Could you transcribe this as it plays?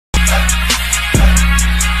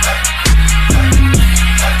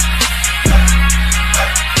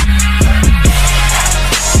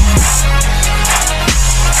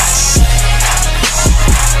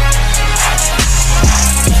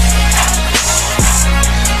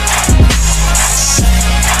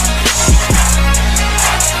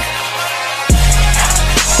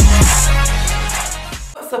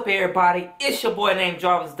everybody? It's your boy named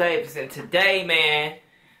Jarvis Davis, and today, man,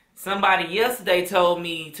 somebody yesterday told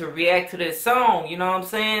me to react to this song, you know what I'm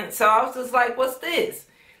saying? So I was just like, what's this?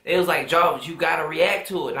 It was like, Jarvis, you gotta react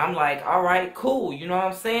to it. And I'm like, alright, cool, you know what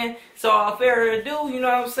I'm saying? So without further ado, you know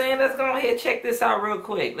what I'm saying? Let's go ahead and check this out real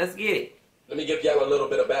quick. Let's get it. Let me give y'all a little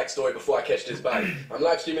bit of backstory before I catch this body. I'm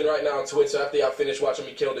live streaming right now on Twitch, so after y'all finish watching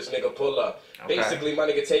me kill this nigga, pull up. Okay. Basically, my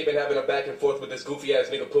nigga Tay been having a back and forth with this goofy ass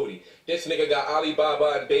nigga Poudii. This nigga got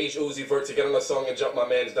Alibaba and Beige Uzi Vert to get on the song and jump my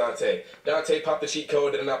man's Dante. Dante popped the cheat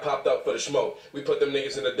code and I popped up for the smoke. We put them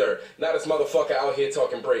niggas in the dirt. Now this motherfucker out here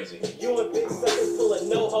talking crazy. You a big sucker full of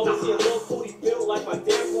no hoes. Your little Poudii built like my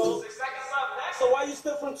damn clothes. So why you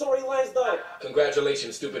still from Tory Lanez though?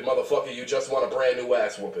 Congratulations, stupid motherfucker. You just want a brand new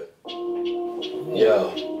ass whooping.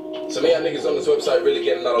 Yo. Some of y'all niggas on this website really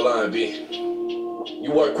getting out of line, B.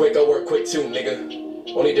 You work quick, I work quick too, nigga.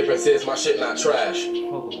 Only difference is my shit not trash.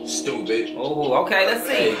 Stupid. Oh, okay, let's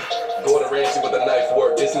see. Gordon Ramsay with a knife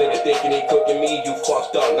work. This nigga thinking he cooking me, you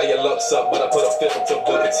fucked up. Now your luck's up, but I put a film to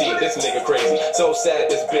Booker T. This nigga crazy. So sad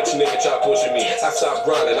this bitch nigga try pushing me. I stopped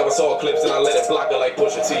grinding, I was all clips and I let it block her like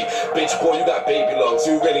Pusha T. Bitch boy, you got baby lungs,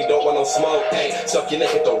 you really don't want no smoke. Hey, suck your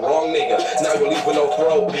neck at the wrong nigga. Now you're leaving no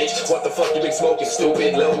throat, bitch. What the fuck you been smoking,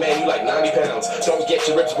 stupid? Little man, you like 90 pounds. Don't get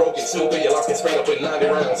your ribs broken, stupid. You're locking straight up with 90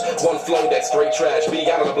 rounds. One flow, that's straight trash. B,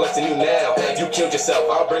 I'm blessing you now. You killed yourself.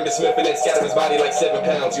 I'll bring the Smith and then scatter his body like 7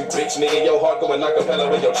 pounds. You bitch nigga, your heart going acapella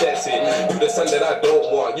with your chest hit. You the son that I don't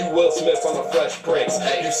want. You Will Smith on the Fresh Prince.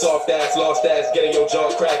 You soft ass, lost ass, getting your jaw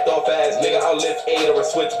cracked off ass. Nigga, I'll lift 8 or a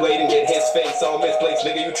switchblade and get his face all misplaced.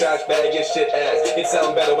 Nigga, you trash bag your shit ass. It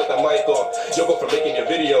sound better with the mic off. You'll go from making your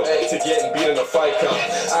video to getting beat in a fight cup.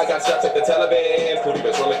 I got straps like the Taliban. Poudii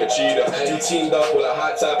been run like a cheetah. You teamed up with a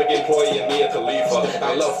hot topic employee and Mia Khalifa.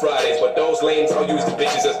 I love Fridays, but those lanes I'll use the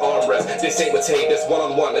bitches as armrests. This ain't with Tay, this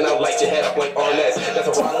one-on-one, and I'll light your head up like Arnett. That's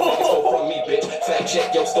a rhyme nigga stole from me, bitch. Fact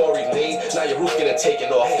check your story, name. Now your roof getting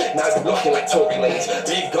taken off. Now you looking like Tory Lanez.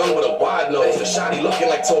 Big gun with a wide nose. The shotty looking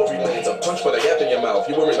like Tory Lanez. A punch for the gap in your mouth.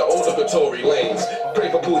 You were in the old look of Tory Lanez.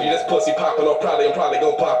 Pray for Poudii, this pussy popping off. I'm probably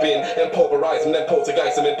gonna pop in and pulverize him, then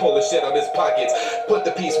poltergeist him and pull the shit out of his pockets. Put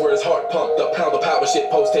the piece where his heart pumped up, pound the power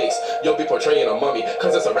shit post haste. You'll be portraying a mummy,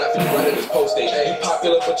 cause it's a rap for you right in this post stage. You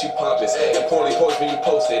popular but you pompous, and poorly posed when you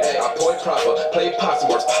post it. I point proper, play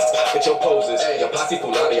possumers, pop at your poses. Your posse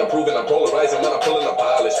Poudii, I'm proving I'm polarizing when I'm pulling a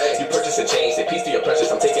polish. You purchase a chain, say peace to your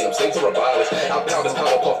precious, I'm taking them slings to abolish. I'll pound this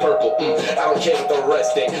Powerpuff Purple, I don't care what the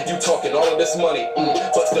rest think. You talking all of this money,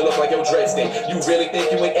 but still look like your dread stink. You really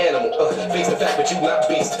think you an animal, face the fact that you not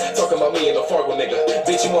beast. Talking about me and the Fargo nigga,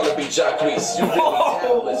 bitch you wanna be Jacques Reese. You really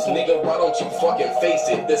talentless, nigga, why don't you fucking face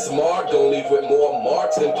it? This mark gon' leave with more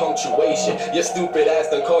marks than punctuation. Your stupid ass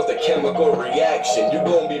done caused a chemical reaction. You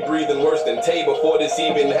gon' be breathing worse than Tay before this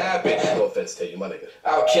even happened. No offense to you, my nigga.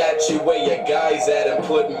 I'll catch you where your guys at and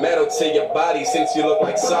put metal to your body since you look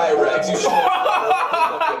like Cyrax. You should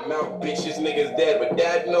up your mouth, bitch, this nigga's dead. With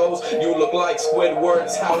that nose, you look like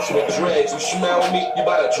Squidward's house with dreads. You smell me, you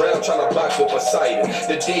bout to drown trying to box with Poseidon.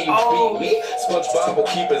 The day you beat me, SpongeBob will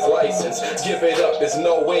keep his license. Give it up, there's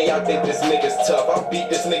no way I think this nigga's tough. I'll beat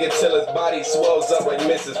this nigga till his body swells up like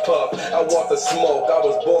Mrs. Puff. I want the smoke, I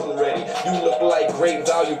was born ready. You look like great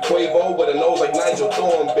value Quavo with a nose like Nigel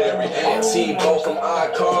Thornberry. T-Bo from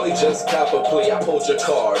iCarly just cop a plea. I pulled your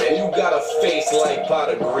card and you got a face like pot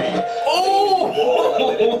of greed. I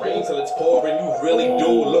let it rain till it's pouring. You really do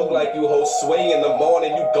look like you host Sway in the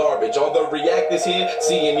morning. You garbage. All the reactors here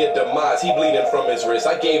seeing your demise. He bleeding from his wrist.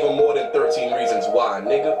 I gave him more than 13 reasons why,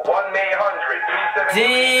 nigga. 1-800-378.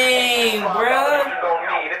 Dang, bruh. You gon'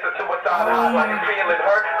 need. It's a suicide hotline. You feeling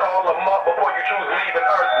hurt? Call them up before you choose leaving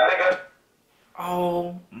Earth, nigga.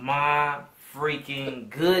 Oh my freaking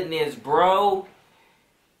goodness, bro.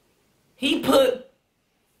 He put,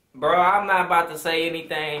 bro, I'm not about to say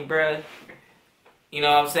anything, bro. You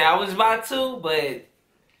know what I'm saying? I was about to, but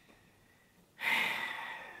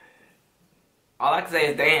all I can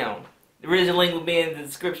say is damn. The original link will be in the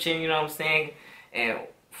description, you know what I'm saying? And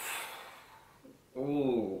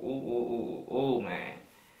ooh, man.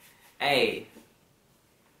 Hey,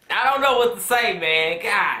 I don't know what to say, man.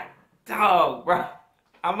 God, dog, bro.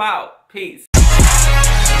 I'm out. Peace.